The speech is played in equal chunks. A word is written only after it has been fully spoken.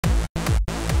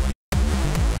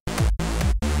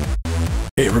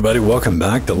Hey everybody, welcome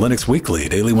back to Linux Weekly,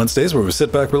 daily Wednesdays where we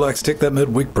sit back, relax, take that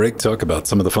midweek break, talk about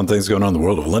some of the fun things going on in the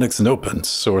world of Linux and open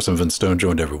source. I'm Vince Stone,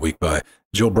 joined every week by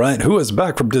Jill Bryant, who is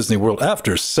back from Disney World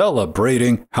after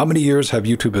celebrating. How many years have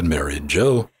you two been married,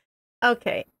 Jill?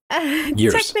 Okay.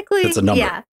 Years. Technically, it's a number.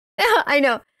 Yeah, I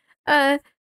know.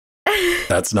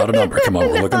 That's not a number. Come on,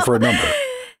 we're looking for a number.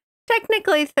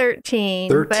 Technically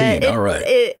 13. 13, but all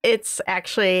right. It's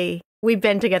actually, we've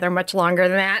been together much longer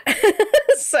than that.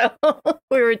 So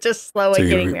we were just slowly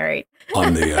getting married.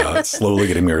 On the slowly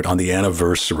getting married on the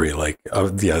anniversary,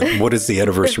 what is the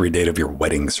anniversary date of your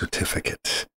wedding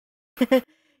certificate?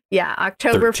 Yeah,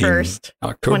 October 1st,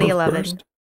 October 2011. 1st.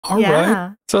 All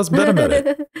right. So it's been a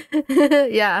minute.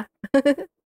 Yeah.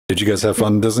 Did you guys have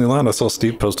fun in Disneyland? I saw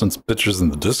Steve posting some pictures in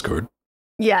the Discord.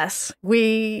 Yes,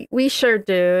 we sure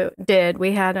did.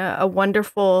 We had a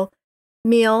wonderful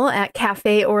meal at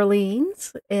Cafe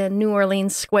Orleans in New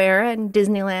Orleans Square in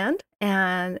Disneyland,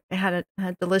 and it had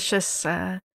a delicious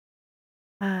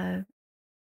New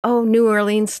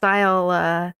Orleans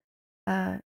style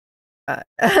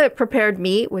prepared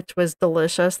meat, which was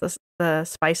delicious. The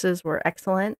spices were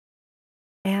excellent,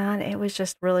 and it was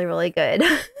just really, really good.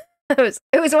 It was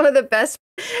one of the best,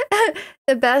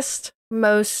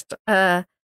 most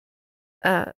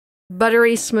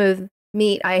buttery smooth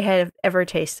meat I have ever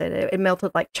tasted. It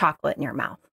melted like chocolate in your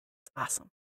mouth. It's awesome.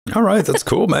 All right, that's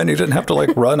cool, man. You didn't have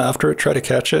to run after it, try to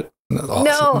catch it. That's awesome.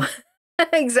 No,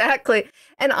 exactly.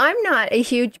 And I'm not a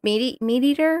huge meat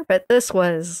eater, but this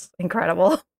was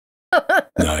incredible.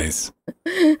 Nice.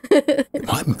 Well,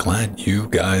 I'm glad you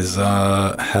guys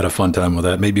had a fun time with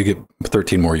that. Maybe you get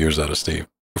 13 more years out of Steve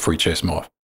before you chase him off.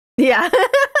 Yeah.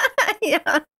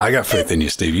 Yeah. I got faith in you,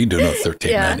 Steve. You do another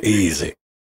 13, man. Easy.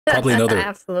 Probably another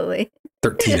Absolutely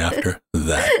 13 after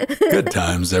that. Good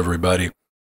times, everybody.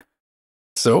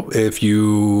 So if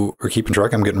you are keeping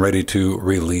track, I'm getting ready to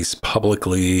release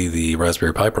publicly the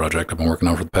Raspberry Pi project I've been working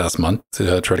on for the past month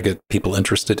to try to get people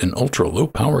interested in ultra low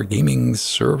power gaming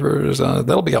servers.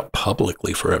 That'll be out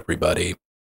publicly for everybody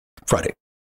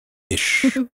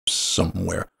Friday-ish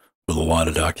somewhere with a lot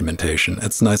of documentation.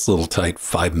 It's a nice little tight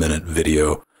 5-minute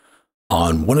video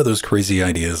on one of those crazy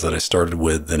ideas that I started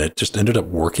with, and it just ended up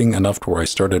working enough to where I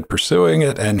started pursuing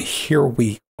it, and here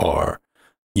we are.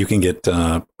 You can get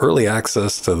early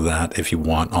access to that if you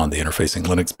want on the Interfacing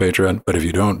Linux Patreon, but if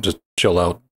you don't, just chill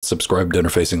out, subscribe to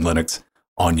Interfacing Linux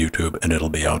on YouTube, and it'll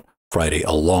be out Friday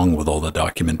along with all the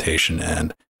documentation.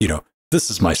 And, this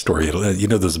is my story.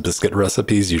 Those biscuit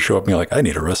recipes, you show up and you're like, I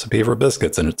need a recipe for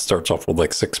biscuits, and it starts off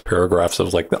with 6 paragraphs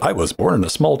of I was born in a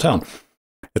small town.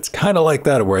 It's kind of like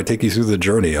that, where I take you through the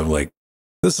journey of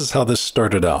this is how this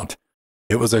started out.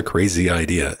 It was a crazy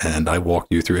idea, and I walk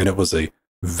you through, and it was a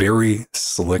very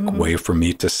slick way for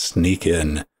me to sneak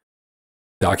in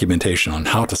documentation on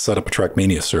how to set up a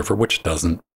Trackmania server, which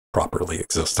doesn't properly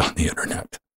exist on the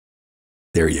internet.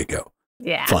 There you go.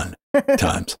 Yeah. Fun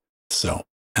times. So,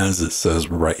 as it says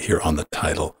right here on the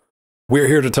title, we're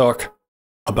here to talk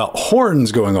about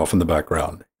horns going off in the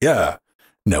background. Yeah.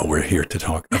 No, we're here to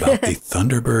talk about the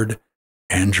Thunderbird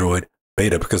Android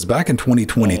beta, because back in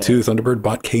 2022, Thunderbird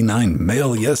bought K9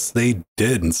 Mail. Yes, they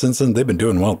did. And since then, they've been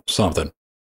doing, something.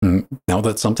 Now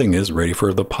that something is ready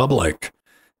for the public,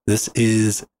 this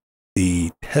is the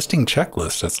testing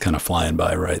checklist that's kind of flying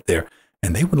by right there.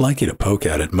 And they would like you to poke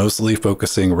at it, mostly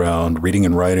focusing around reading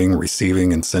and writing,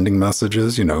 receiving and sending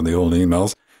messages, the old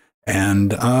emails.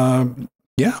 And I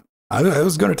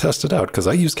was going to test it out because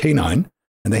I use K9.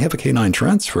 And they have a K9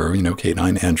 transfer,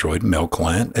 K9 Android mail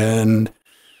client, and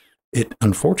it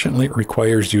unfortunately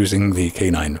requires using the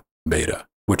K9 beta,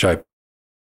 which I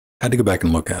had to go back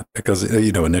and look at because,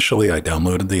 initially I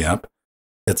downloaded the app.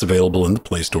 It's available in the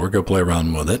Play Store. Go play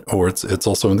around with it, or it's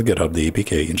also in the GitHub, the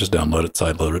APK. You can just download it,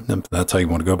 sideload it, and that's how you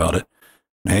want to go about it.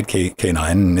 I had K9,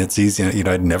 and it's easy.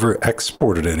 I'd never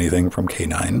exported anything from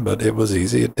K9, but it was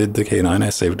easy. It did the K9.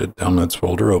 I saved it, downloads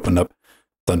folder, opened up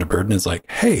Thunderbird, and it's like,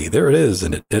 hey, there it is,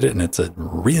 and it did it, and it said,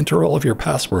 re-enter all of your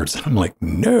passwords. And I'm like,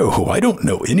 no, I don't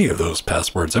know any of those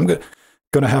passwords. I'm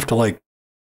gonna have to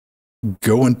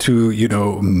go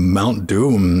into Mount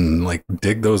Doom and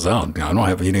dig those out. I don't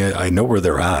have any. I know where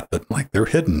they're at, but they're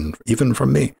hidden even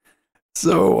from me.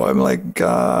 So I'm like,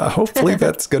 hopefully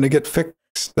that's gonna get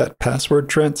fixed, that password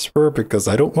transfer, because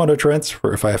I don't want to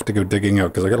transfer if I have to go digging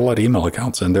out, because I got a lot of email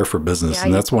accounts in there for business,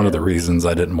 and that's one of the reasons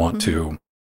I didn't want to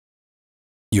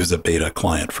use a beta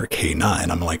client for K9.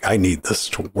 I'm like, I need this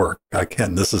to work. I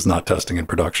can't. This is not testing in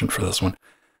production for this one.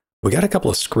 We got a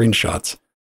couple of screenshots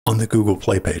on the Google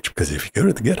Play page, because if you go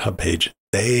to the GitHub page,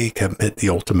 they commit the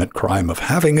ultimate crime of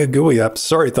having a GUI app.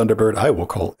 Sorry, Thunderbird, I will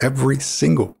call every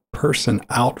single person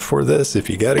out for this. If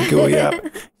you got a GUI app,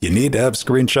 you need to have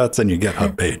screenshots on your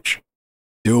GitHub page.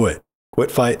 Do it.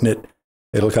 Quit fighting it.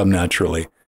 It'll come naturally.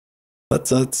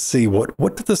 Let's see. What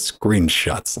do the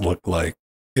screenshots look like?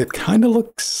 It kind of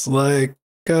looks like,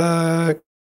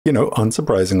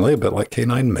 unsurprisingly, a bit like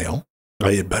Canine Mail.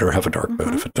 It better have a dark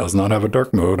mode. If it does not have a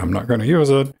dark mode, I'm not going to use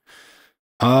it.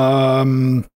 A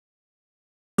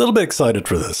little bit excited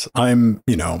for this. I'm,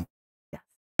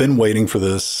 been waiting for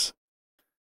this.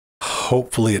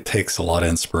 Hopefully it takes a lot of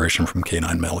inspiration from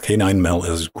Canine Mail. Canine Mail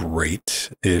is great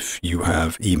if you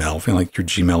have email, if you like your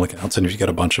Gmail accounts, and if you got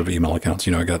a bunch of email accounts.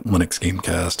 I got Linux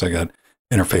Gamecast, I got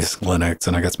Interface Linux,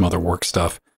 and I got some other work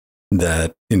stuff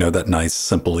that, that nice,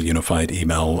 simple, unified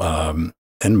email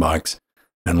inbox.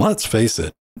 And let's face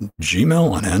it,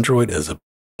 Gmail on Android is a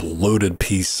bloated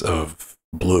piece of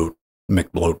bloat.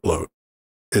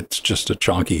 It's just a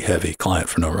chunky, heavy client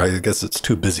for no reason. I guess it's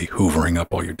too busy hoovering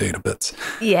up all your data bits.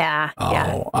 Yeah.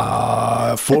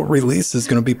 Full release is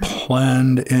going to be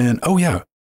planned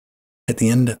at the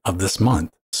end of this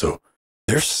month. So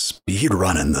they're speed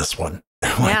running this one.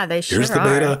 Yeah, they sure are. Here's the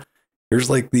beta. Here's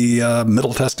like the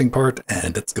middle testing part,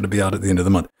 and it's going to be out at the end of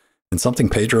the month. And something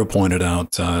Pedro pointed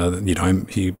out,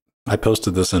 I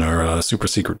posted this in our super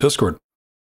secret Discord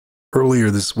earlier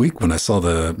this week when I saw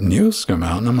the news come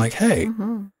out, and I'm like, hey,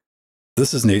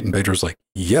 this is Nate. And Pedro's like,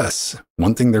 yes,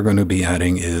 one thing they're going to be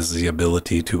adding is the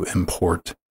ability to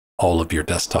import all of your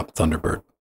desktop Thunderbird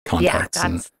contacts.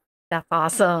 Yeah, that's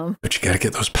awesome. But you got to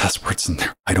get those passwords in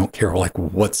there. I don't care like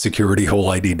what security hole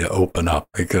I need to open up,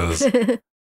 because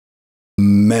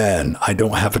man, I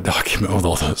don't have a document with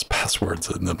all those passwords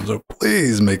in them. So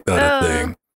please make that a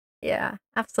thing. Yeah,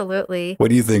 absolutely. What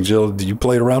do you think, Jill? Did you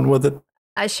play around with it?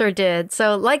 I sure did.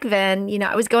 So like Ven,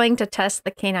 I was going to test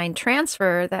the Canine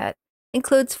transfer that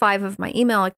includes 5 of my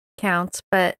email accounts,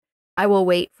 but I will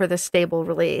wait for the stable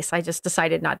release. I just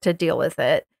decided not to deal with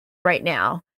it right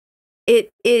now.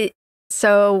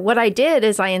 So what I did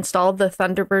is I installed the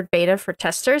Thunderbird beta for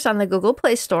testers on the Google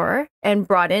Play Store and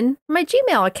brought in my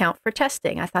Gmail account for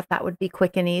testing. I thought that would be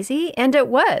quick and easy, and it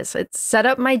was. It set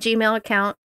up my Gmail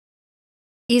account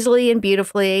easily and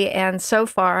beautifully, and so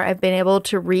far I've been able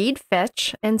to read,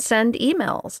 fetch, and send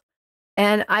emails.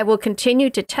 And I will continue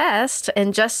to test,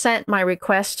 and just sent my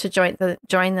request to join the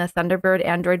Thunderbird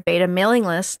Android beta mailing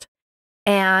list.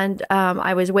 And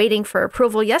I was waiting for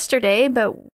approval yesterday,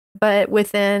 but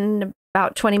within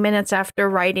about 20 minutes after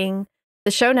writing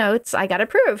the show notes, I got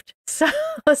approved. So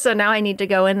now I need to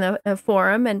go in the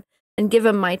forum and give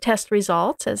them my test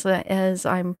results as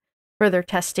I'm further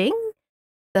testing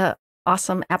the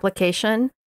awesome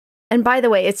application. And by the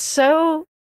way, it's so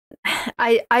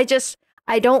I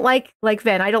don't like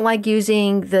Ven, I don't like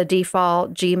using the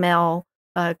default Gmail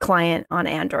client on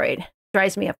Android.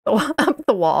 Drives me up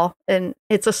the wall, and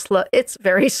it's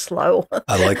very slow.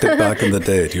 I liked it back in the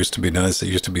day. It used to be nice. It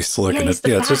used to be slick, and it's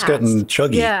just getting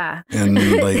chuggy. Yeah,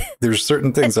 and like there's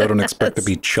certain things I don't expect to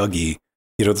be chuggy.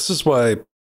 This is why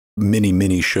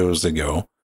many shows ago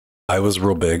I was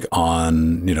real big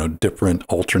on different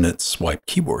alternate swipe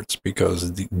keyboards,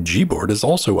 because the Gboard is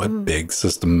also a big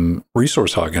system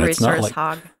resource hog, and it's not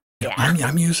like yeah.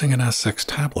 I'm using an S6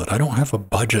 tablet. I don't have a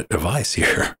budget device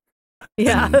here.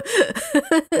 Yeah.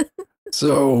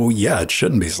 So yeah, it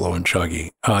shouldn't be slow and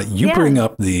chuggy. You bring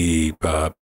up the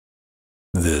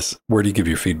where do you give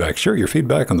your feedback? Sure, your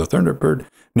feedback on the Thunderbird.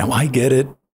 Now I get it.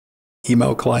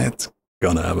 Email clients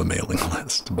gonna have a mailing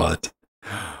list, but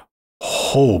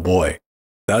oh boy,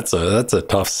 that's a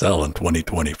tough sell in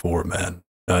 2024, man.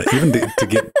 Even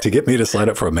to get me to sign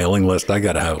up for a mailing list, I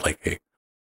gotta have like a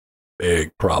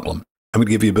big problem. I'm gonna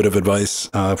give you a bit of advice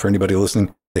for anybody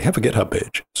listening. They have a GitHub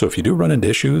page. So if you do run into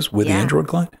issues with the Android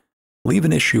client, leave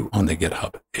an issue on the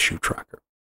GitHub issue tracker.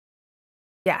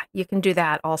 Yeah, you can do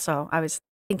that also. I was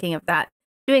thinking of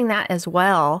doing that as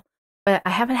well, but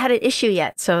I haven't had an issue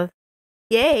yet. So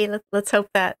yay, let's hope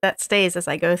that stays as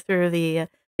I go through the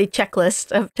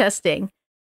checklist of testing.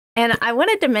 And I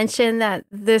wanted to mention that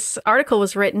this article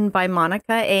was written by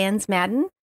Monica Aans Madden,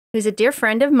 who's a dear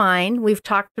friend of mine. We've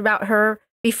talked about her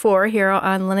before here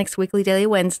on Linux Weekly Daily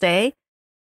Wednesday.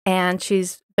 And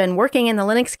she's been working in the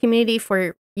Linux community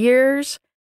for years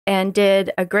and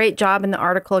did a great job in the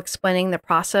article explaining the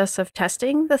process of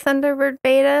testing the Thunderbird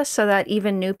beta so that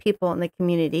even new people in the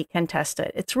community can test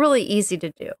it. It's really easy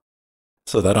to do.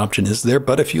 So that option is there.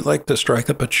 But if you like to strike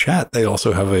up a chat, they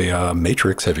also have a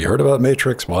Matrix. Have you heard about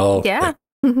Matrix? Well, yeah,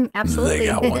 absolutely. They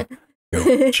got one.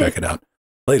 Go check it out.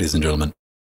 Ladies and gentlemen.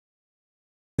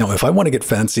 Now, if I want to get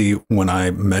fancy when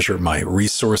I measure my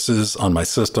resources on my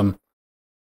system,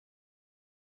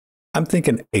 I'm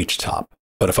thinking HTOP.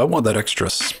 But if I want that extra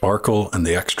sparkle and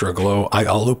the extra glow,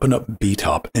 I'll open up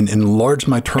B-top and enlarge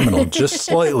my terminal just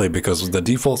slightly, because the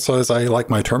default size I like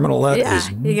my terminal at is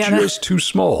just too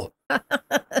small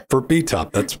for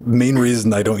B-top. That's the main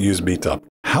reason I don't use B-top.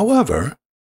 However,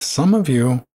 some of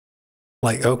you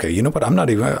like, okay, you know what?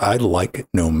 I like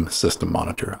GNOME System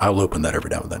Monitor. I'll open that every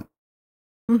now and then.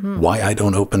 Mm-hmm. Why I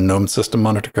don't open GNOME System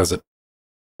Monitor? Because it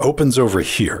opens over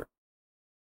here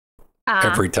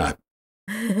every time.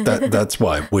 That's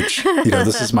why, which,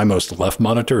 this is my most left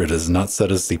monitor. It is not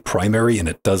set as the primary, and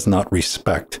it does not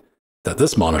respect that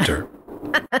this monitor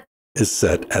is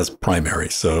set as primary.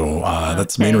 So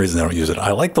that's the main reason I don't use it.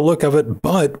 I like the look of it,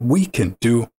 but we can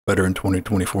do better in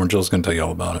 2024, and Jill's going to tell you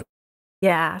all about it.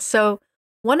 Yeah. So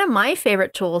one of my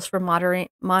favorite tools for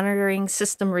monitoring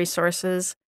system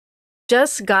resources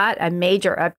just got a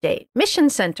major update, Mission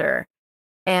Center,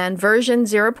 and version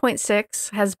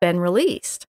 0.6 has been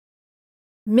released.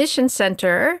 Mission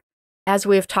Center, as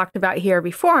we've talked about here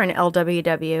before in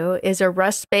LWDW, is a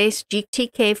Rust-based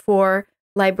GTK4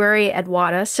 library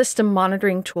Adwata system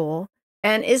monitoring tool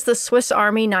and is the Swiss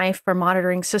Army knife for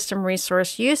monitoring system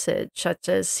resource usage, such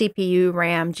as CPU,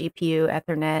 RAM, GPU,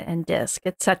 Ethernet, and disk,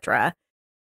 etc.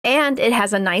 And it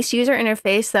has a nice user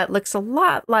interface that looks a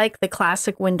lot like the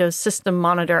classic Windows System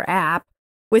Monitor app,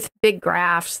 with big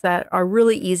graphs that are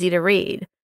really easy to read.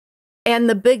 And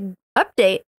the big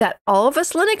update that all of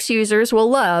us Linux users will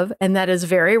love, and that is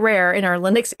very rare in our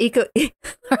Linux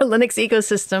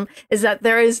ecosystem, is that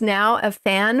there is now a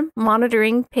fan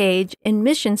monitoring page in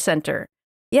Mission Center.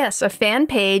 Yes, a fan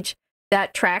page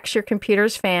that tracks your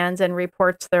computer's fans and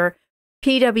reports their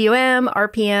PWM,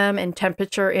 RPM, and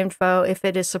temperature info if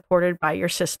it is supported by your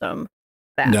system.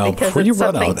 Now, before you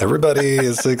run out, everybody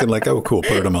is thinking like, oh, cool,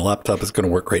 put it on my laptop, it's going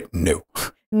to work great. No.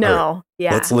 No, right.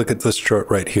 Yeah. Let's look at this chart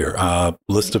right here.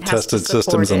 List of tested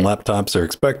systems and laptops are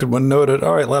expected when noted.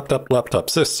 All right, laptop,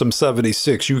 system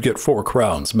 76, you get 4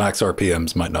 crowns. Max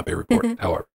RPMs might not be reported,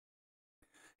 however.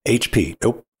 HP,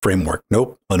 nope. Framework,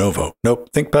 nope. Lenovo,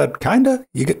 nope. ThinkPad, kinda.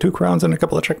 You get 2 crowns and a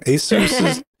couple of checks. Asus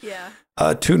is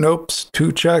 2 nopes,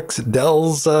 2 checks.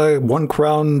 Dell's 1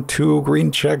 crown, 2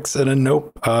 green checks, and a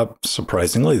nope.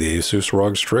 Surprisingly, the Asus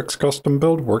ROG Strix custom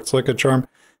build works like a charm.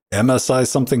 MSI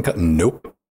something cut,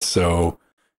 nope. So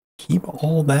keep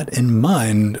all that in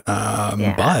mind.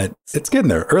 But it's getting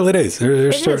there. Early days.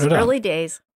 They're starting it out. Early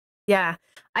days. Yeah.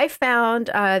 I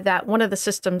found that one of the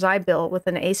systems I built with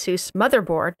an Asus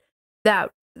motherboard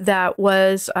that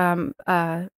was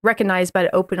recognized by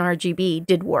OpenRGB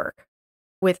did work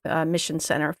with Mission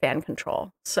Center fan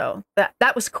control. So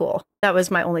that was cool. That was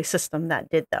my only system that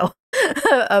did, though,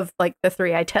 of like the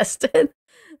 3 I tested.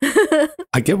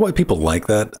 I get why people like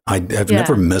that. I've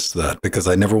never missed that because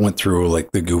I never went through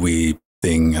like the GUI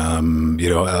thing.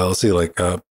 I'll see like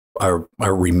our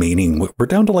remaining, we're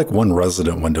down to like 1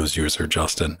 resident Windows user,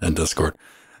 Justin, in Discord.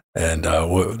 And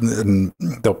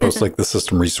they'll post like the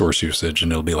system resource usage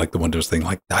and it'll be like the Windows thing.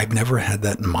 Like I've never had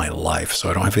that in my life, so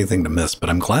I don't have anything to miss,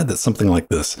 but I'm glad that something like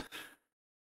this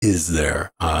is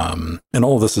there. And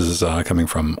all of this is coming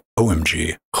from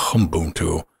OMG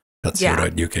Ubuntu.co.uk.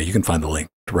 You can find the link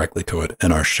directly to it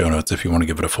in our show notes if you want to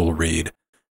give it a full read.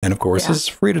 And of course, it's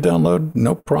free to download.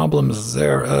 No problems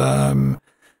there. I'm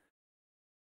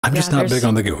just not big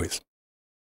on the GUIs.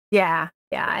 Yeah.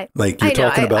 Yeah. Like you're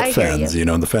talking about fans,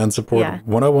 the fan support. Yeah.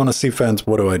 When I want to see fans,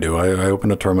 what do? I open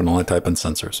a terminal, I type in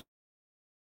sensors.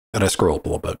 And I scroll up a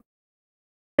little bit.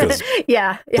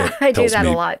 Yeah, I do that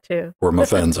a lot too. Where my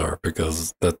fans are,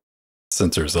 because that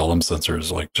sensors, LM sensors,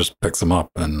 like just picks them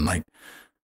up. And like,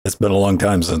 it's been a long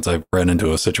time since I ran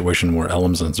into a situation where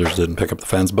LM sensors didn't pick up the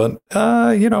fans. But,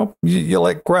 you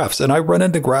like graphs. And I run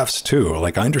into graphs too.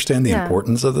 Like I understand the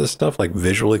importance of this stuff, like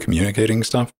visually communicating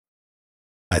stuff.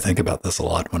 I think about this a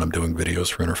lot when I'm doing videos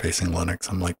for Interfacing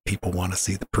Linux. I'm like, people want to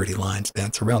see the pretty lines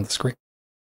dance around the screen.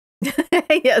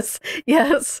 Yes.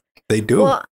 They do.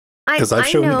 Well, because I've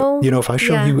shown, if I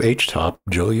show you HTOP,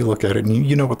 Jill, you look at it and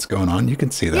you know what's going on. You can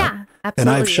see that. Yeah, absolutely. And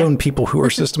I've shown people who are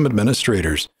system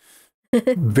administrators,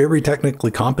 very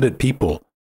technically competent people,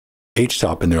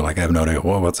 HTOP, and they're like, I have no idea.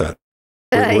 Well, what's that?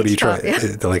 What do you try? Yeah.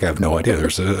 They're like, I have no idea.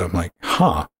 I'm like,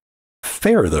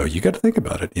 Fair, though. You got to think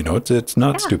about it. It's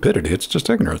not stupidity. It's just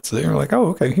ignorance. They're like, oh,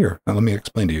 okay, here. Now let me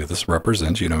explain to you. This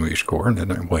represents, each core and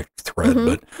then like thread,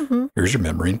 but here's your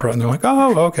memory. And they're like,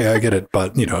 oh, okay, I get it.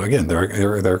 But, again,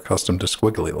 they're accustomed to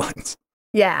squiggly lines.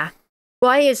 Yeah. Well,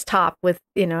 I use Top with,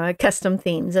 custom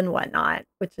themes and whatnot,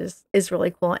 which is really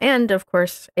cool. And, of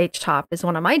course, HTOP is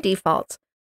one of my defaults.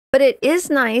 But it is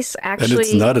nice, actually. And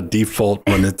it's not a default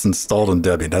when it's installed in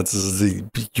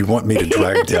Debian. You want me to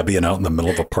drag Debian out in the middle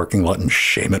of a parking lot and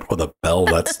shame it with a bell?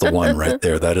 That's the one right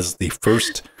there. That is the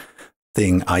first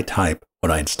thing I type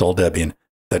when I install Debian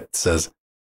that says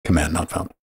command not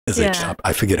found is htop.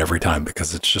 I forget every time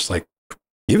because it's just like,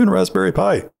 even Raspberry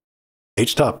Pi,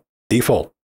 htop,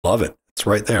 default. Love it. It's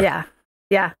right there. Yeah.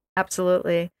 Yeah,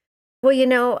 absolutely.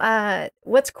 Well,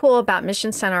 what's cool about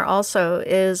Mission Center also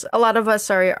is a lot of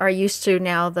us are used to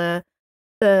now the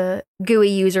GUI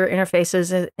user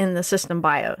interfaces in the system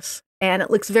BIOS, and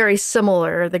it looks very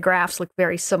similar. The graphs look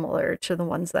very similar to the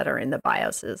ones that are in the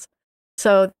BIOSes.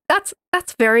 So that's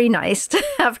very nice to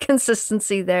have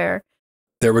consistency there.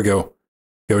 There we go.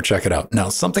 Go check it out. Now,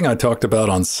 something I talked about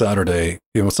on Saturday,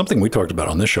 something we talked about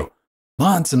on this show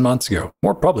months and months ago,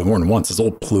 probably more than once, is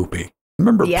old Ploopy.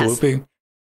 Remember Ploopy?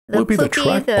 Ploopy, the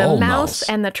trackball mouse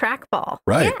and the trackball.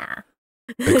 Right. Yeah.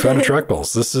 Big fan of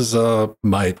trackballs. This is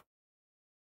my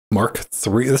Mark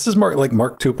III. This is Mark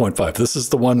 2.5. This is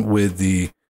the one with the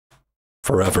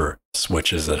forever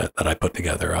switches that I put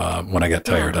together when I got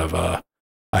tired of.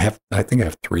 I think I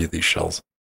have 3 of these shells.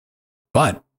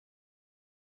 But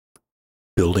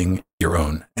building your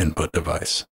own input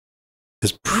device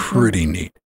is pretty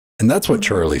neat. And that's what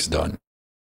Charlie's done.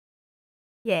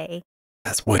 Yay.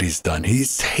 That's what he's done.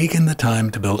 He's taken the time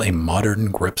to build a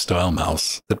modern grip style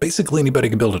mouse that basically anybody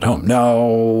can build at home.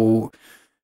 Now,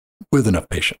 with enough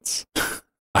patience.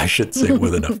 I should say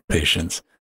with enough patience.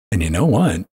 And you know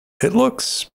what? It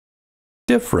looks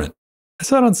different. I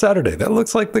saw it on Saturday. That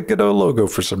looks like the Godot logo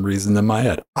for some reason in my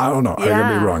head. I don't know. I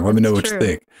could be wrong. Let me know what you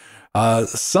think.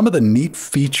 Some of the neat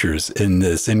features in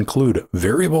this include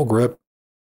variable grip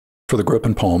for the grip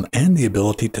and palm and the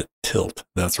ability to tilt.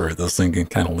 That's right. This thing can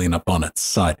kind of lean up on its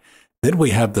side. Then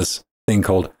we have this thing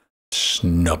called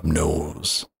snub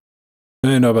nose.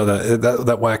 You know about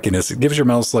that wackiness. It gives your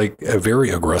mouse like a very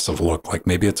aggressive look, like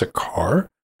maybe it's a car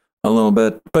a little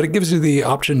bit, but it gives you the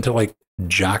option to like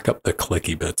jack up the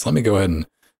clicky bits. Let me go ahead and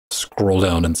scroll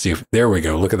down and see if, there we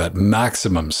go. Look at that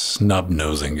maximum snub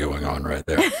nosing going on right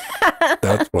there.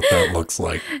 That's what that looks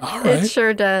like. All right. It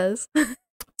sure does.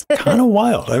 Kind of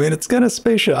wild. I mean, it's kind of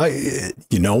spacious.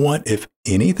 You know what? If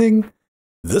anything,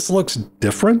 this looks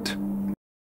different.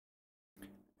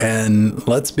 And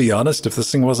let's be honest, if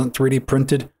this thing wasn't 3D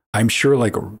printed, I'm sure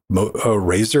like a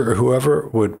Razer or whoever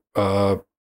would,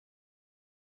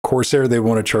 Corsair, they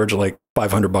want to charge like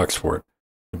 $500 for it.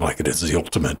 Like it is the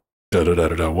ultimate,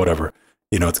 whatever.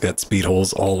 You know, it's got speed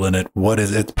holes all in it. What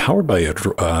is it? It's powered by an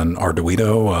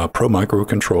Arduino Pro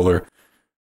microcontroller.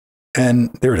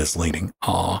 And there it is leaning.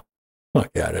 Aw,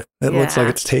 look at it. It looks like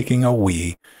it's taking a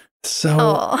Wii.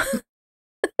 So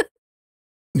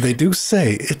they do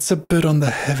say it's a bit on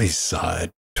the heavy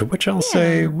side, to which I'll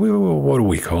say, what are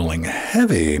we calling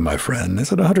heavy, my friend?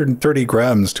 Is it 130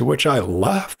 grams? To which I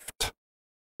laughed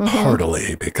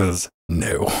heartily because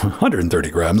no, 130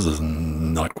 grams is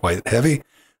not quite heavy.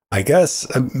 I guess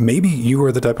maybe you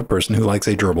are the type of person who likes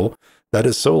a gerbil that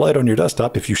is so light on your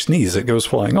desktop, if you sneeze, it goes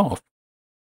flying off.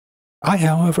 I,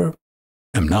 however,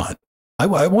 am not. I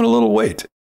want a little weight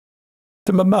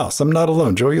to my mouse. I'm not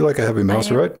alone. Joe, you like a heavy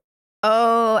mouse, right?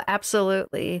 Oh,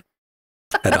 absolutely.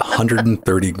 At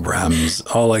 130 grams,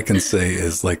 all I can say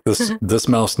is like this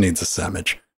mouse needs a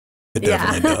sandwich. It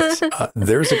definitely does.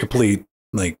 There's a complete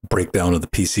like breakdown of the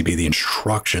PCB, the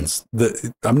instructions.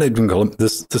 I'm not even going.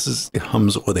 This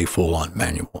comes with a full on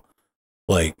manual.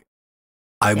 Like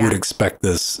I would expect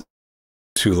this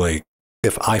to like.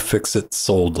 If iFixit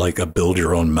sold like a build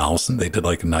your own mouse and they did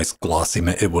like a nice glossy,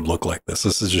 it would look like this.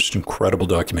 This is just incredible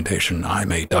documentation.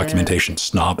 I'm a documentation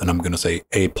snob and I'm going to say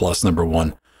A+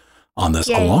 #1 on this,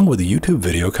 along with a YouTube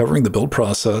video covering the build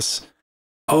process.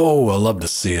 Oh, I love to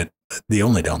see it. The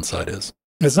only downside is,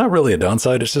 it's not really a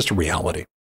downside, it's just a reality.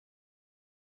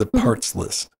 The parts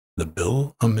list, the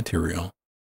bill of material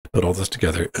to put all this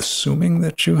together, assuming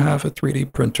that you have a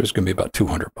 3D printer, is going to be about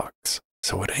 $200.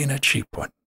 So it ain't a cheap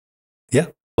one. Yeah,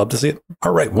 love to see it.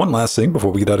 All right, one last thing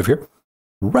before we get out of here.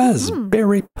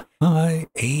 Raspberry Pi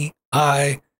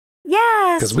AI.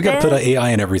 Yes. Because we got to put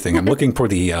AI in everything. I'm looking for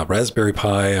the Raspberry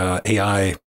Pi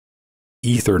AI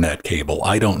Ethernet cable.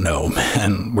 I don't know,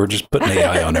 man. We're just putting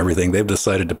AI on everything. They've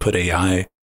decided to put AI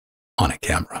on a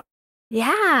camera.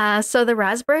 Yeah, so the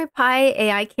Raspberry Pi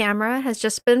AI camera has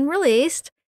just been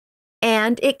released.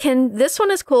 And this one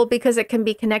is cool because it can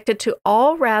be connected to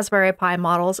all Raspberry Pi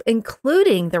models,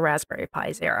 including the Raspberry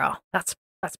Pi Zero. That's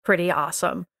pretty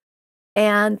awesome.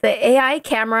 And the AI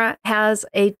camera has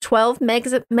a 12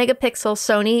 megapixel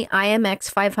Sony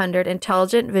IMX500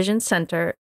 intelligent vision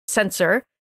sensor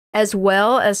as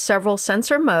well as several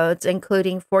sensor modes,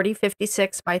 including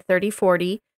 4056 by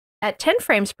 3040 at 10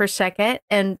 frames per second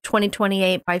and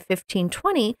 2028 by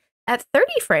 1520 at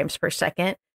 30 frames per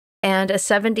second, and a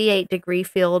 78-degree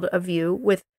field of view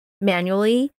with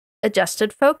manually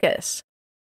adjusted focus.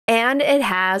 And it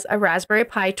has a Raspberry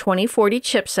Pi 2040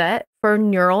 chipset for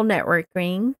neural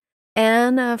networking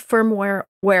and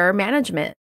firmware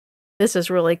management. This is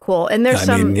really cool. And there's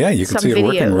you can see it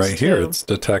working right here. Too. It's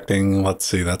detecting, let's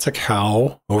see, that's a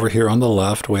cow over here on the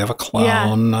left. We have a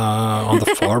clown on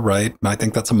the far right. I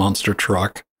think that's a monster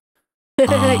truck.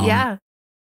 Yeah,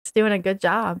 it's doing a good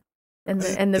job.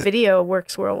 And the video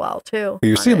works real well, too.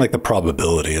 You're seeing like the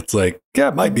probability. It's like, yeah,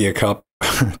 it might be a cup.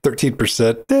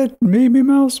 13%, maybe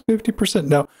mouse, 50%.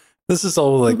 Now, this is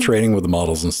all like training with the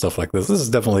models and stuff like this. This is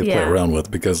definitely play around with,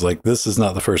 because like this is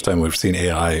not the first time we've seen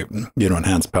AI,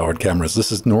 enhanced powered cameras.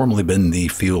 This has normally been the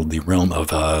realm of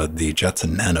the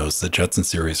Jetson Nanos, the Jetson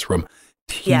series from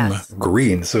Team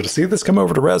Green. So to see this come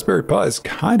over to Raspberry Pi is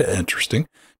kind of interesting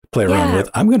to play around with.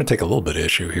 I'm going to take a little bit of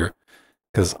issue here,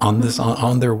 because on this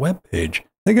on their webpage,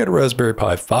 they got a Raspberry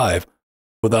Pi 5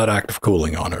 without active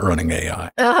cooling on it running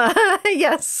AI.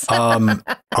 Yes. On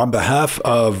behalf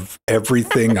of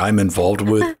everything I'm involved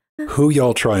with, who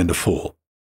y'all trying to fool?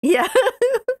 Yeah.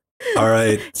 All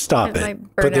right, stop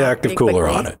it. Put the active cooler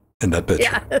on it in that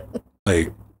picture. Yeah.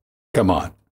 Like, come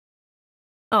on.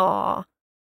 Aw.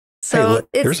 So hey, look,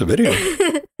 here's a video.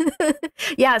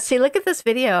 Yeah, see, look at this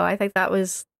video. I think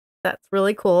that's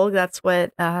really cool. That's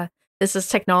what this is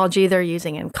technology they're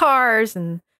using in cars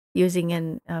and using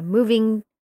in moving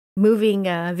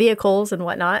vehicles and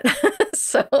whatnot.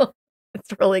 So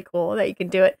it's really cool that you can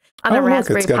do it on the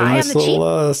Raspberry Pi. It's got a nice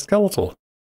little skeletal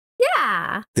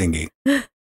thingy.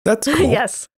 That's cool.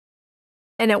 Yes.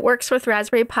 And it works with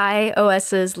Raspberry Pi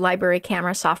OS's library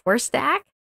camera software stack.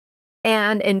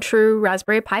 And in true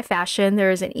Raspberry Pi fashion,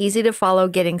 there is an easy to follow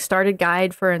getting started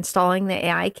guide for installing the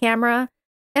AI camera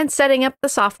and setting up the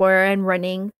software and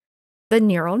running the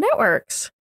neural networks.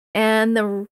 And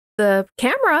the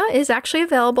camera is actually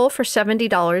available for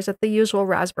 $70 at the usual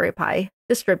Raspberry Pi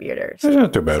distributors. That's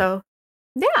not too bad. So,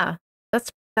 yeah,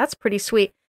 that's pretty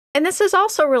sweet. And this is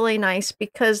also really nice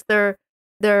because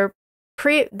Raspberry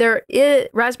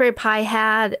Pi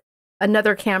had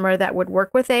another camera that would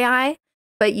work with AI,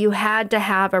 but you had to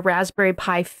have a Raspberry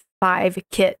Pi 5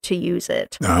 kit to use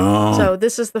it. Oh. So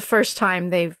this is the first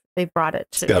time they've brought it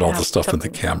to. It's got all the stuff in the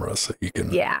camera, so you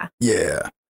can. Yeah.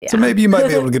 So maybe you might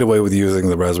be able to get away with using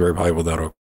the Raspberry Pi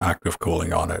without active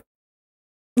cooling on it.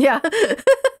 Yeah.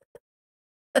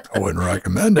 I wouldn't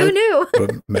recommend it. Who knew?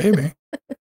 But maybe.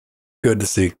 Good to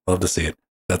see. Love to see it.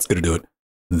 That's going to do it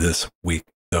this week,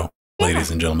 though.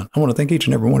 Ladies and gentlemen, I want to thank each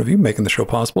and every one of you making the show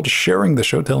possible, just sharing the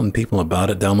show, telling people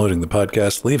about it, downloading the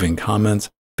podcast, leaving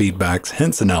comments, feedbacks,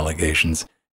 hints, and allegations.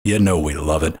 You know we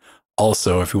love it.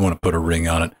 Also, if you want to put a ring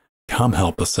on it, come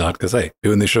help us out, because, hey,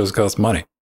 doing these shows costs money.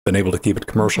 Been able to keep it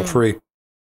commercial free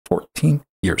 14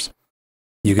 years.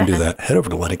 You can do that. Head over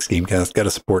to Linux Gamecast, got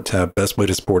a support tab. Best way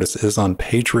to support us is on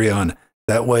Patreon.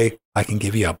 That way I can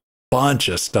give you a bunch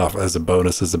of stuff as a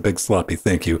bonus, as a big sloppy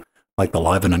thank you, like the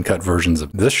live and uncut versions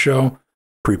of this show,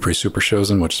 Super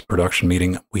Shows, in which is production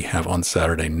meeting we have on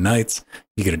Saturday nights.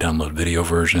 You get a download video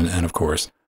version, and of course,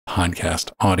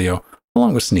 podcast audio,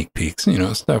 along with sneak peeks,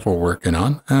 stuff we're working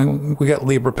on. And we got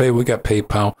LibrePay, we got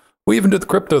PayPal. We even did the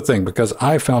crypto thing, because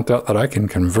I found out that I can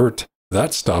convert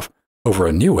that stuff over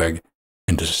a Newegg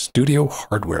into studio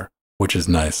hardware, which is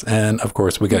nice. And of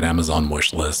course, we got Amazon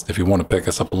wish list. If you want to pick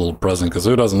us up a little present, because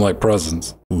who doesn't like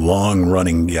presents? Long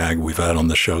running gag we've had on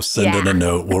the show. Send in a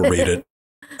note. We'll read it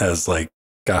as like,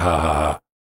 ha ha ha.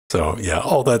 So yeah,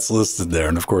 all that's listed there.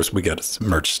 And of course, we got a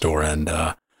merch store and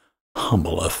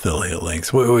humble affiliate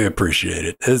links. We appreciate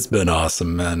it. It's been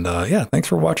awesome. And yeah, thanks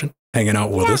for watching, hanging out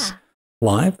with us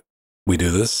live. We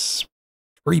do this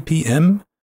 3 p.m.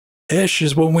 ish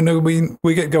is when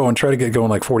we get going. Try to get going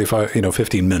like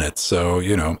 15 minutes. So,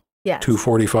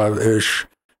 2:45 ish,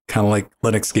 kind of like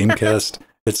Linux Gamecast.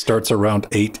 It starts around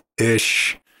 8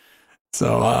 ish.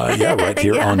 So, right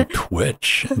here on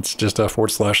Twitch. It's just a /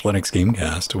 Linux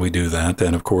Gamecast. We do that.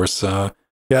 And of course,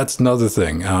 it's another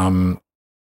thing.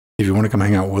 If you want to come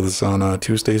hang out with us on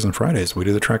Tuesdays and Fridays, we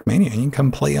do the Trackmania. You can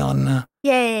come play on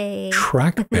Yay.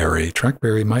 Trackberry.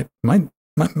 Trackberry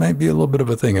might be a little bit of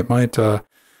a thing. It might.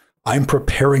 I'm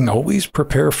preparing. Always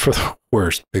prepare for the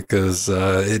worst, because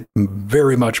it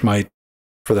very much might,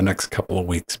 for the next couple of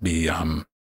weeks, be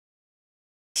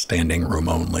standing room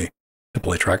only to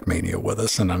play Trackmania with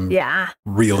us, and I'm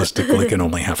realistically can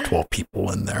only have 12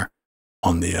 people in there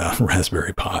on the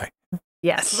Raspberry Pi.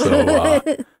 Yes. So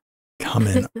come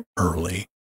in early.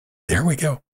 There we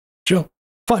go. Jill,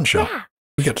 fun show. Yeah.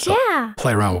 We get to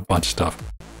play around with a bunch of stuff.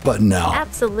 But now,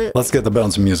 absolutely, let's get the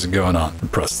bounce of music going on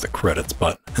and press the credits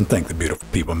button and thank the beautiful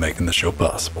people making the show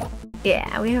possible.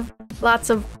 Yeah, we have lots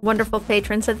of wonderful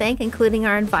patrons to thank, including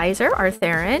our advisor,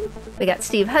 Artherin. We got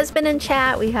Steve Husband in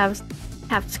chat. We have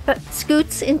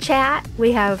Scoots in chat.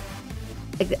 We have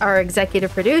our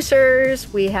executive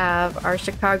producers. We have our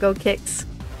Chicago Kicks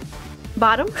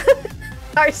bottom,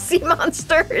 our sea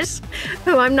monsters,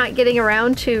 who I'm not getting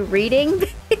around to reading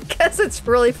because it's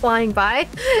really flying by,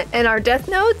 and our death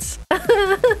notes,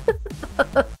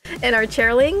 and our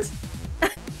chairlings.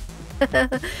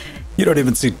 You don't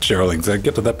even see chairlings. I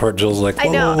get to that part, Jill's like,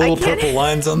 oh, little purple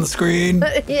lines on the screen.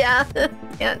 Yeah,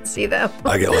 can't see them.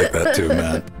 I get like that too,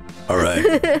 man. All right.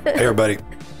 Hey, everybody.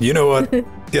 You know what?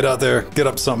 Get out there. Get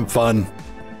up something fun.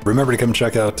 Remember to come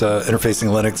check out Interfacing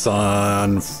Linux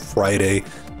on Friday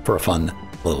for a fun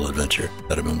little adventure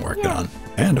that I've been working on.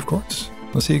 And, of course,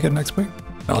 we'll see you again next week.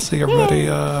 I'll see everybody,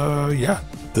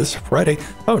 this Friday.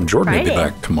 Oh, and Jordan will be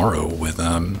back tomorrow with,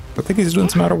 I think he's doing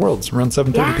some Outer Worlds around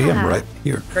 7:30 p.m. right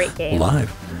here. Great game.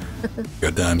 Live.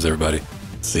 Good times, everybody.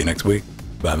 See you next week.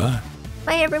 Bye-bye.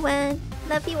 Bye, everyone.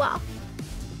 Love you all.